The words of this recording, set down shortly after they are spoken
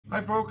Hi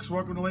folks,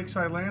 welcome to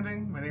Lakeside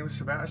Landing. My name is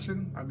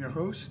Sebastian, I'm your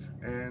host,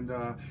 and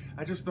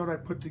I just thought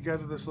I'd put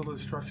together this little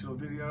instructional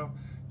video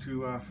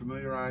to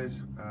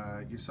familiarize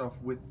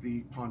yourself with the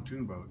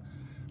pontoon boat.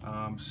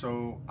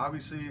 So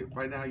obviously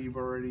by now you've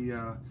already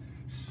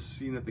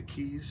seen that the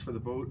keys for the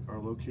boat are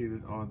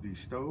located on the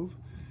stove,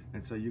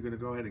 and so you're going to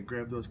go ahead and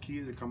grab those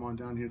keys and come on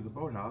down here to the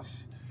boathouse,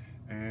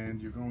 and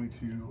you're going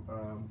to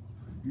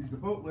use the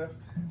boat lift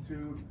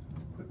to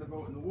put the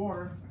boat in the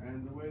water.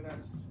 And the way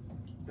that's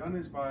done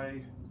is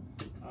by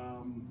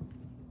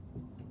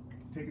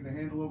taking the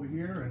handle over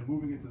here and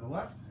moving it to the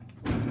left.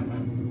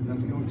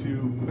 That's going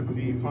to put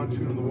the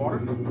pontoon in the water.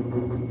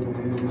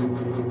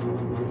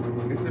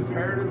 And it's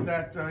imperative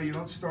that you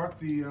don't start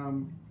the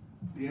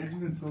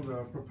engine until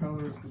the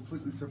propeller is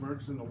completely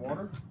submerged in the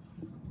water.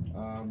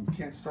 You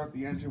can't start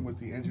the engine with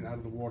the engine out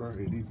of the water.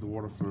 It needs the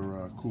water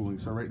for cooling.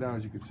 So right now,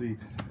 as you can see,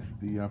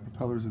 the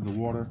propeller's in the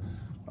water.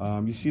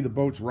 You see the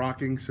boat's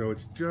rocking, so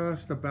it's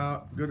just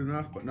about good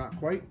enough, but not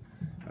quite.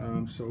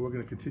 So we're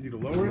going to continue to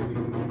lower it.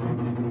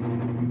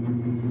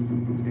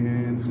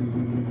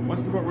 And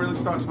once the boat really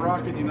starts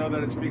rocking, you know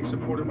that it's being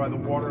supported by the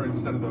water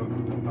instead of the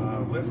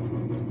lift.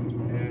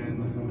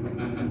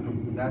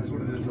 And that's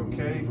when it is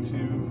okay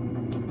to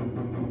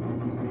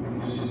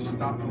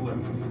stop the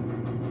lift.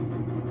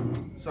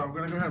 So I'm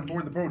going to go ahead and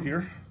board the boat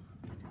here.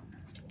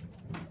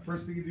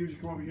 First thing you do is you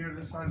come over here to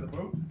this side of the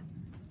boat,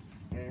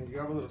 and you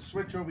have a little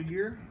switch over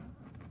here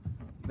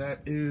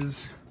that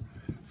is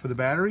for the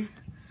battery.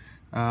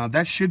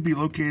 That should be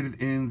located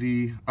in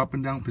the up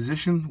and down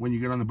position when you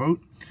get on the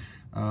boat.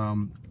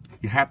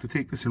 You have to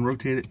take this and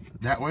rotate it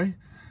that way.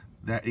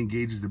 That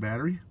engages the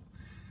battery.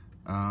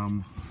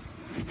 And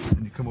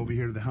you come over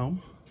here to the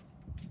helm.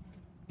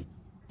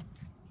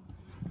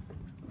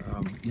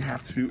 You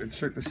have to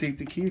insert the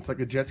safety key. It's like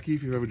a jet ski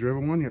if you've ever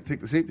driven one. You have to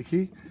take the safety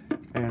key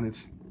and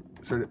it's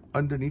sort of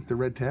underneath the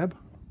red tab.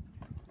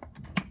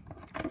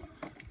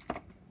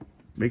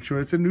 Make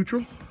sure it's in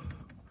neutral.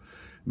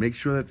 Make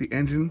sure that the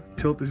engine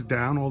tilt is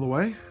down all the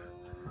way.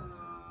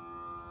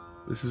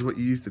 This is what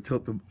you use to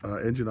tilt the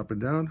engine up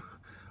and down.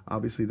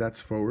 Obviously that's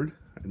forward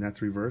and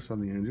that's reverse on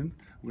the engine.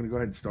 I'm going to go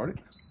ahead and start it.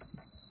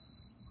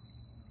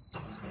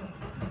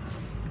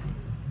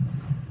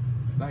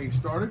 Now you've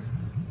started.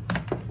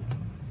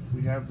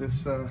 We have this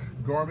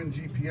Garmin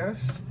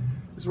GPS.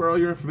 This is where all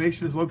your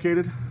information is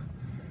located.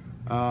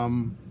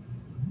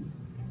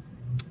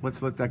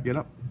 Let's let that get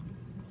up.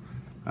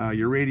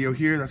 Your radio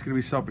here, that's going to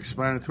be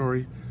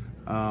self-explanatory.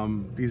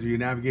 These are your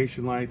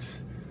navigation lights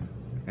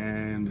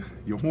and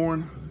your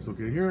horn, it's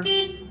okay to hear.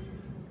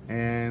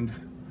 And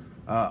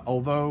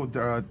although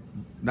the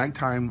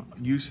nighttime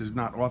use is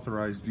not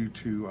authorized due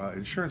to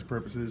insurance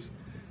purposes,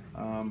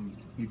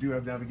 you do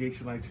have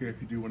navigation lights here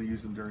if you do want to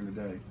use them during the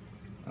day.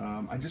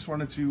 I just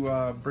wanted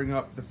to bring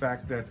up the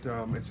fact that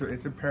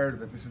it's imperative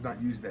that this is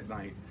not used at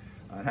night.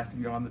 It has to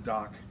be on the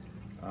dock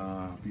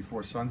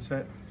before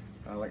sunset.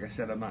 Like I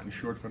said, I'm not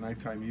insured for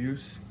nighttime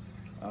use.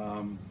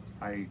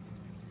 I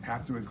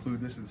have to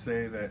include this and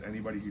say that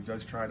anybody who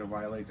does try to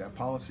violate that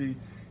policy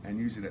and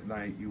use it at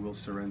night, you will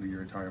surrender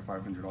your entire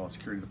 $500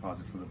 security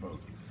deposit for the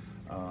boat.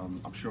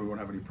 I'm sure we won't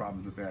have any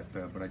problems with that,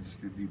 but I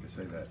just did need to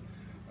say that.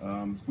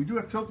 We do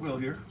have tilt wheel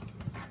here.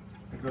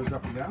 It goes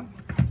up and down,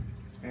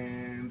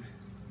 and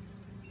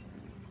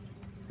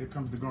here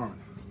comes the Garmin.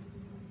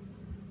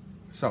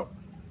 So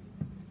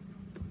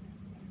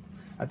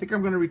I think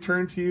I'm going to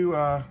return to you.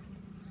 I'm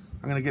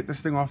going to get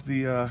this thing off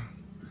the out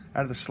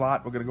of the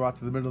slot. We're going to go out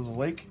to the middle of the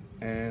lake,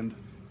 and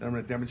then I'm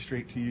going to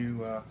demonstrate to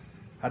you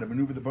how to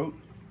maneuver the boat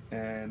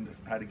and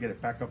how to get it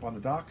back up on the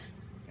dock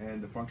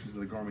and the functions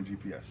of the Garmin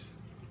GPS.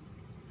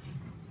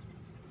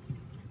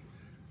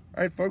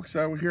 All right, folks,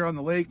 we're here on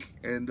the lake,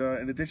 and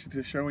in addition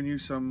to showing you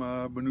some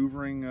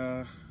maneuvering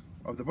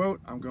of the boat,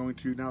 I'm going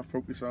to now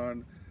focus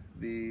on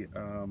the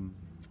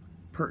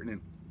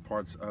pertinent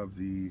parts of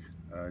the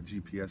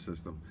GPS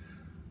system.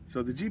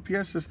 So the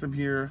GPS system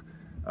here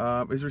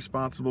is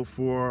responsible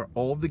for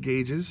all of the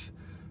gauges.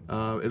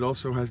 It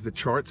also has the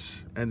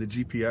charts and the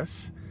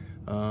GPS,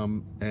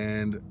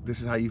 and this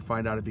is how you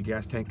find out if your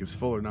gas tank is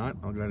full or not.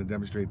 I'll go ahead and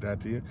demonstrate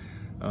that to you.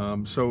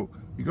 So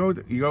you go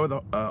to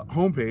the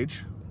home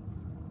page,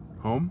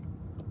 home.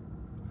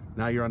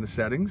 Now you're on the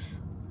settings.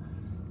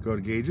 Go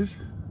to gauges,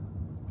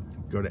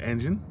 go to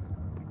engine,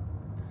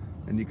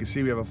 and you can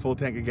see we have a full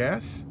tank of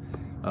gas.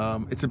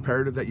 It's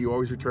imperative that you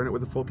always return it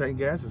with a full tank of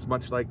gas. It's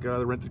much like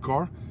the rented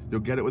car. You'll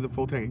get it with a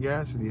full tank of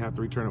gas, and you have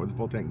to return it with a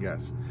full tank of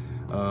gas.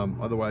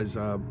 Otherwise,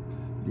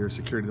 your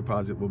security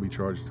deposit will be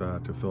charged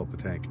to fill up the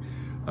tank.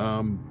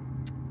 And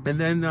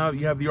then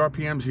you have the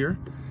RPMs here,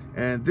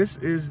 and this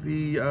is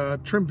the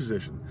trim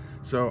position.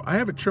 So I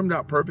have it trimmed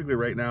out perfectly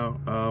right now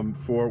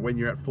for when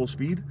you're at full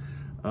speed.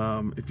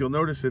 If you'll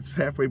notice, it's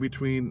halfway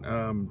between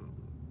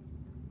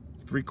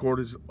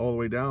 3/4 all the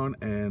way down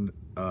and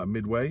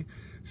midway.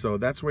 So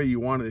that's where you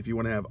want it if you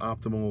want to have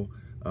optimal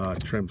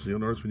trim. So you'll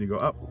notice when you go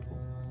up,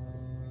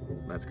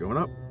 that's going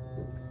up.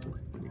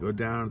 When you go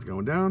down, it's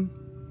going down.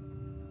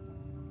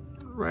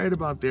 Right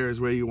about there is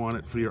where you want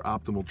it for your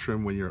optimal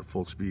trim when you're at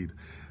full speed.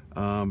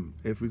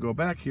 If we go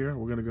back here,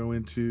 we're going to go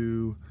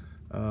into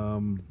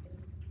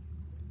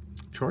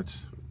charts,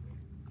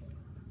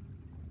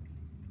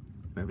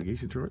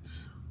 navigation charts.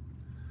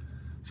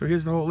 So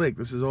here's the whole lake.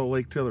 This is all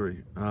Lake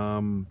Tillery.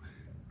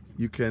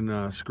 You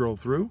can scroll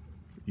through,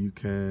 you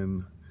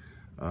can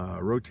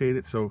rotate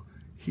it. So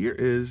here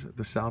is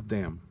the South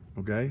Dam,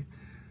 okay?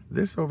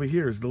 This over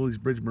here is Lily's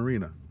Bridge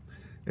Marina.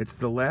 It's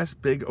the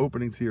last big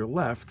opening to your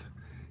left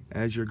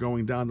as you're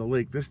going down the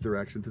lake this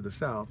direction to the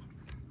south.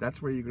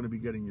 That's where you're going to be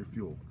getting your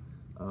fuel.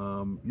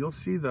 You'll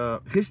see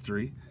the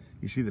history.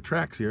 You see the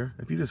tracks here.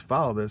 If you just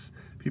follow this,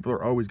 people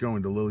are always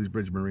going to Lily's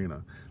Bridge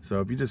Marina. So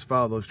if you just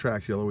follow those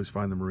tracks, you'll always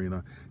find the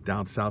marina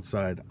down south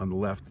side on the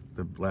left,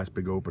 the last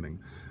big opening.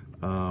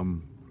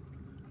 And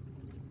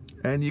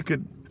you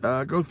could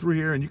go through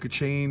here and you could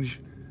change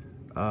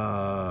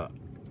how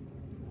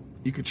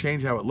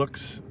it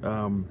looks.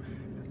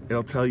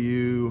 It'll tell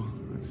you,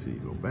 let's see,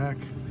 go back.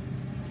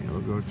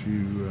 It'll go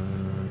to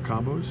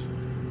combos.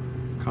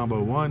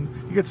 Combo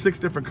 1. You get 6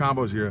 different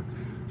combos here.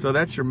 So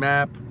that's your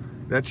map.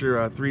 That's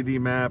your 3D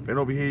map. And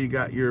over here you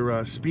got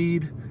your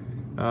speed,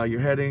 your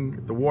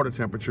heading, the water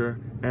temperature,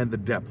 and the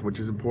depth, which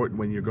is important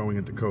when you're going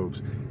into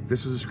coves.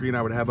 This is a screen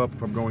I would have up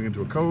if I'm going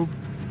into a cove,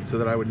 so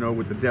that I would know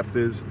what the depth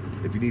is,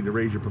 if you need to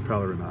raise your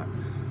propeller or not.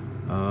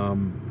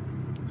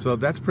 So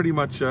that's pretty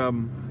much all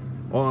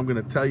I'm going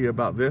to tell you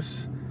about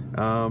this.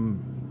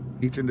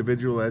 Each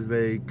individual, as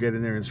they get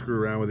in there and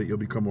screw around with it, you'll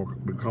become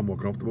more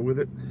comfortable with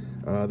it.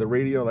 The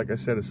radio, like I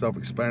said, is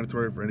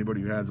self-explanatory for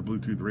anybody who has a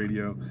Bluetooth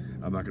radio.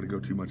 I'm not going to go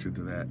too much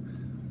into that.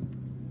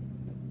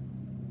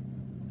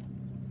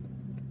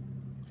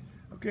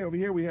 Okay, over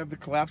here we have the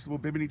collapsible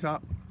bimini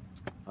top.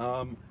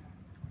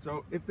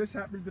 So if this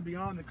happens to be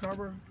on the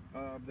cover,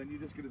 then you're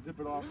just going to zip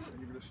it off and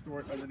you're going to store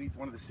it underneath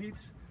one of the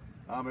seats.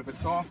 If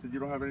it's off, then you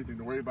don't have anything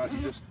to worry about. You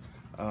just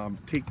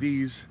take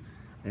these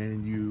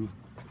and you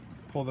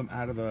pull them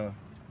out of the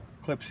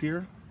clips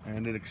here,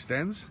 and it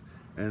extends,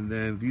 and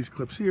then these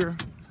clips here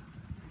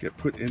get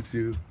put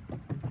into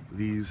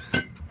these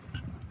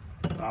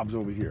knobs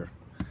over here.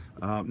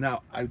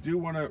 Now, I do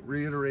want to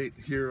reiterate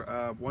here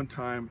one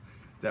time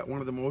that one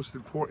of the most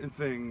important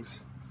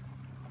things,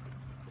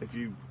 if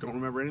you don't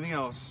remember anything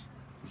else,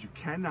 is you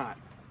cannot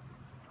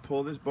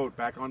pull this boat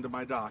back onto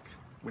my dock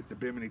with the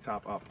bimini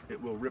top up.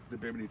 It will rip the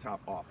bimini top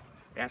off.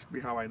 Ask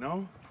me how I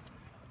know.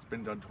 It's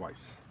been done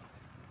twice.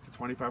 It's a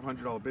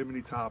 $2,500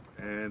 bimini top,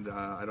 and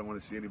I don't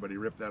want to see anybody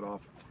rip that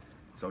off.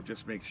 So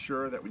just make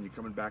sure that when you're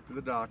coming back to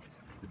the dock,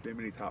 the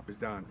bimini top is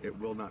down. It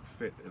will not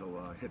fit.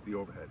 It'll hit the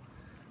overhead.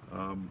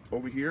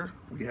 Over here,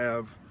 we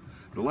have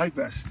the life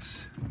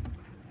vests.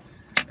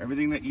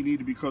 Everything that you need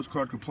to be Coast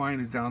Guard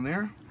compliant is down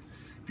there.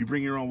 If you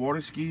bring your own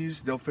water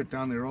skis, they'll fit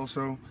down there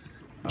also.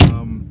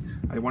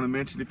 I want to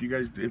mention, if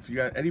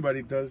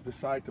anybody does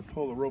decide to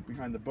pull a rope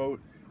behind the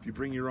boat, if you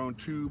bring your own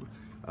tube,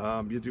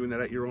 you're doing that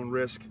at your own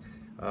risk.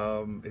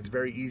 It's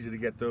very easy to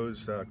get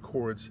those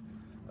cords,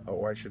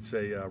 or I should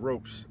say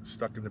ropes,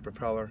 stuck in the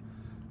propeller,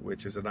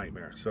 which is a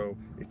nightmare. So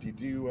if you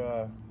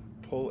do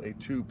pull a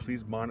tube,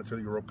 please monitor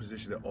your rope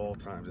position at all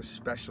times,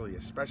 especially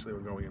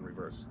when going in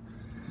reverse.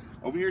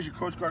 Over here is your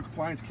Coast Guard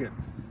compliance kit.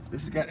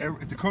 This has got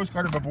if the Coast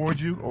Guard ever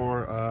boards you,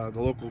 or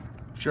the local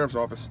sheriff's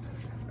office,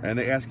 and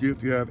they ask you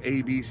if you have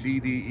A, B, C,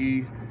 D,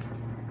 E,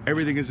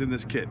 everything is in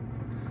this kit.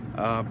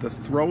 The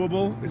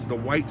throwable is the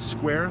white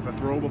square, the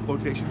throwable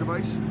flotation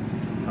device.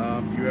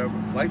 You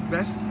have life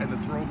vests and the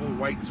throwable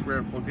white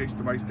square flotation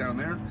device down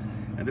there,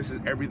 and this is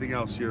everything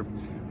else. Your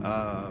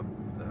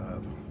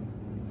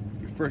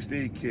first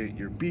aid kit,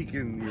 your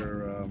beacon,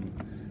 your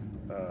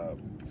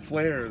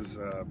flares,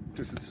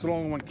 just it's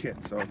all in one kit.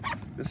 So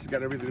this has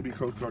got everything to be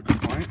Coast Guard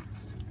compliant,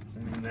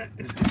 and that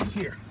is in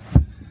here.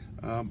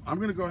 I'm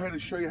going to go ahead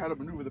and show you how to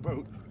maneuver the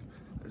boat.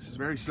 This is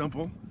very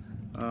simple.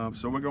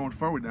 So we're going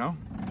forward now.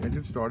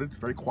 Engine started. It's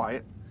very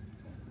quiet.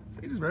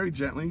 So you just very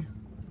gently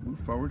move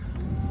forward.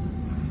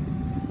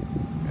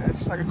 And it's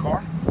just like a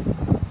car.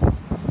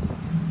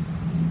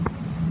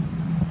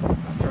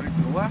 Turning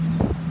to the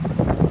left.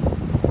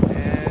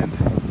 And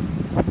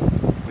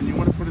when you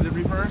want to put it in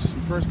reverse,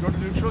 you first go to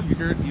neutral.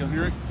 You'll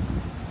hear it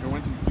go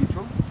into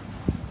neutral.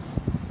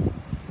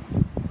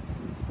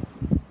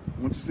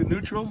 Once it's in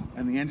neutral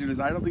and the engine is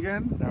idled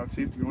again, now it's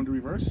safe to go into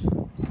reverse.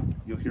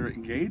 You'll hear it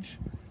engage,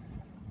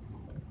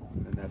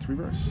 and that's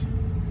reverse.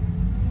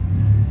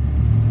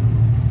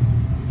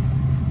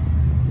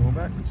 Going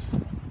backwards.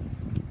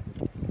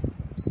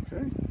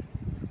 Okay.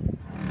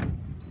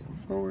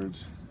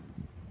 Forwards.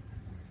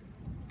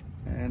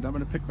 And I'm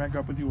going to pick back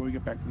up with you when we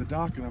get back to the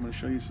dock, and I'm going to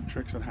show you some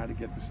tricks on how to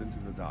get this into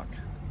the dock.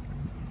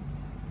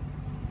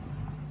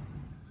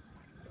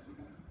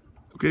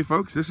 Okay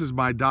folks, this is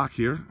my dock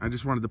here. I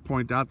just wanted to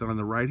point out that on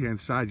the right hand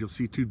side you'll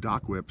see 2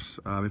 dock whips.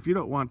 If you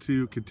don't want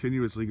to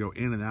continuously go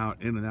in and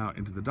out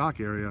into the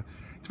dock area,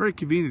 it's very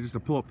convenient just to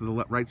pull up to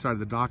the right side of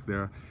the dock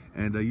there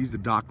and use the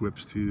dock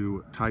whips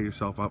to tie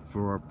yourself up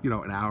for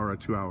an hour or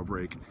 2-hour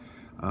break.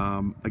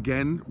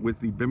 Again, with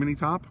the bimini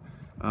top,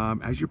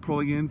 as you're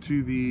pulling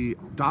into the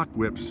dock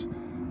whips,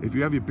 if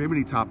you have your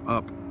bimini top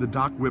up, the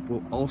dock whip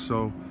will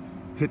also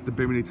hit the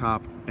bimini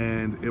top,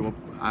 and it will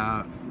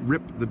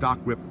rip the dock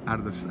whip out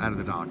of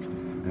the dock,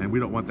 and we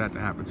don't want that to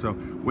happen. So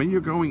when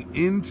you're going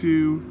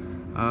into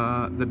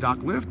the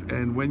dock lift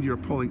and when you're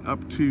pulling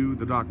up to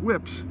the dock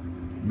whips,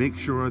 make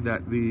sure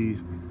that the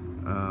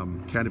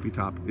canopy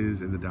top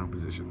is in the down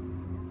position.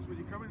 So when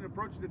you come in and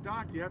approach the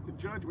dock, you have to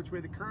judge which way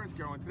the current's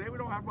going. Today we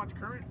don't have much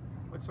current,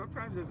 but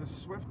sometimes there's a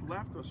swift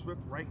left or swift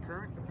right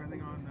current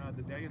depending on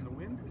the day and the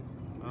wind.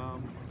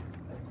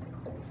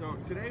 So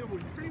today we're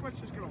pretty much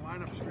just going to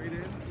line up straight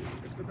in.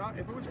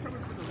 If it was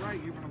coming from the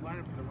right, you're going to line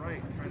up to the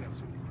right and kind of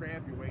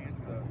crab your way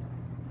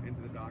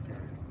into the dock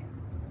area.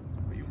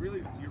 But you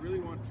really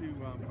want to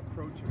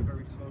approach at a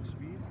very slow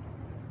speed.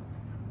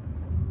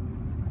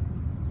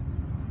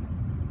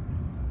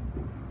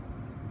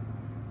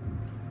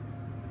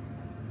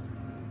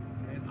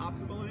 And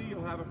optimally,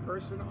 you'll have a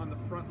person on the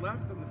front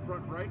left and the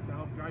front right to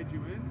help guide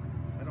you in.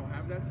 I don't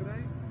have that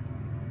today.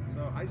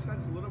 So I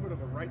sense a little bit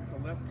of a right to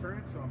left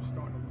current, so I'm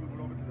starting to move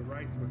it over to the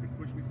right so it can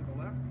push me to the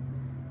left.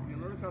 And you'll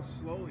notice how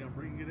slowly I'm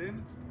bringing it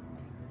in.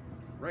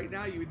 Right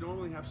now you would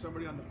normally have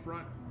somebody on the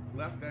front,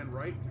 left and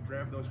right to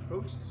grab those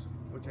posts,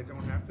 which I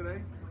don't have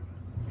today.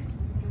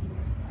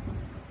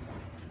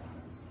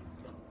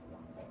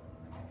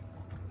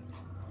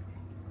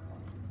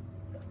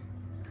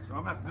 So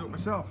I'm going to have to do it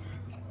myself.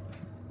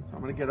 So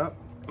I'm going to get up,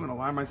 I'm going to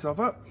line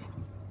myself up.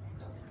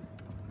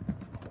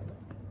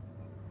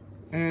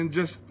 And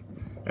just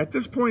at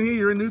this point here,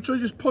 you're in neutral,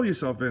 just pull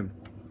yourself in.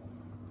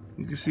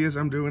 You can see as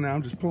I'm doing now,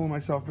 I'm just pulling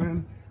myself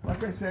in.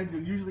 Like I said, you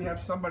usually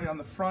have somebody on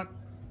the front,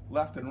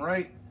 left and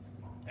right,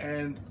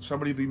 and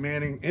somebody be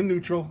manning in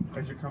neutral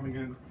as you're coming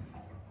in.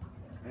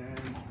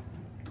 And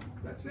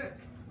that's it.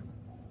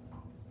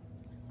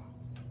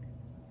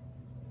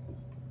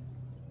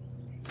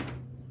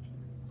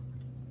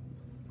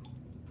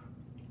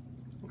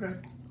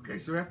 Okay,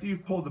 so after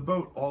you've pulled the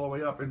boat all the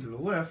way up into the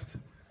lift,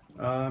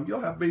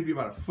 you'll have maybe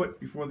about a foot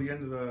before the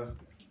end of the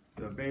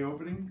bay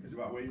opening is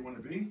about where you want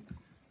to be.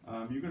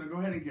 You're going to go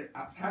ahead and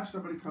have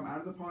somebody come out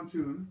of the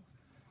pontoon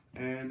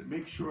and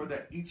make sure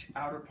that each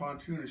outer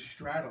pontoon is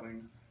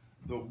straddling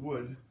the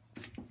wood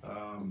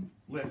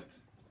lift,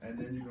 and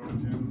then you're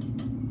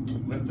going to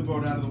lift the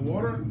boat out of the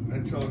water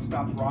until it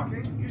stops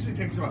rocking. It usually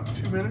takes about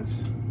 2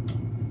 minutes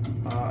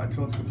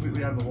until it's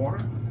completely out of the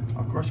water.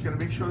 Of course, you're going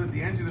to make sure that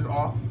the engine is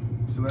off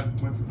so that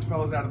when the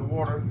propeller's out of the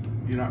water,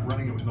 you're not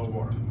running it with no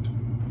water.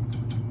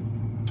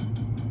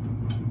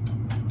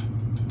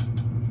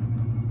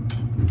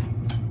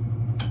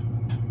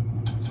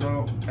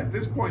 So at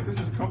this point, this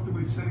is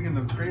comfortably sitting in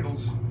the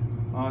cradles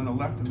on the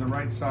left and the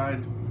right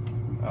side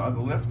of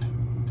the lift,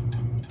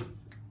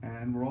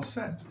 and we're all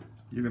set.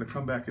 You're going to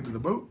come back into the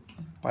boat.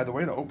 By the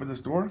way, to open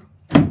this door,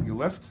 you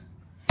lift.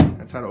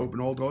 That's how to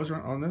open all doors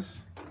on this,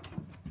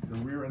 the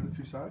rear and the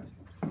two sides.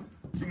 So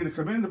you're going to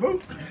come in the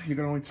boat. You're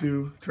going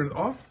to turn it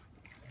off.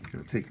 You're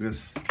going to take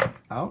this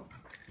out,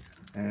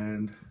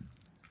 and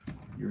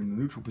you're in the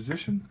neutral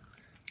position.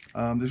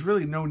 There's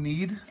really no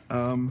need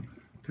to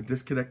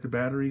disconnect the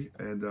battery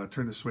and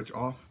turn the switch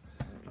off.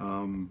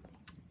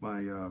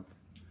 My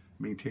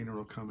maintainer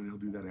will come and he'll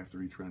do that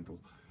after each rental.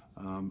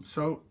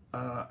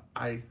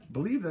 I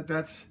believe that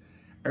that's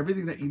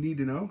everything that you need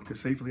to know to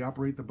safely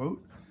operate the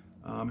boat.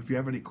 If you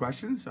have any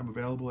questions, I'm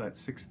available at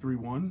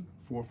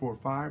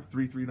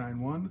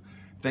 631-445-3391.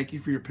 Thank you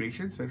for your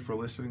patience and for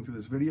listening to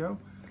this video.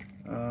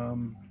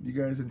 You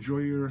guys enjoy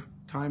your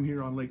time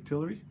here on Lake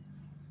Tillery,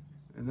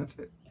 and that's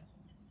it.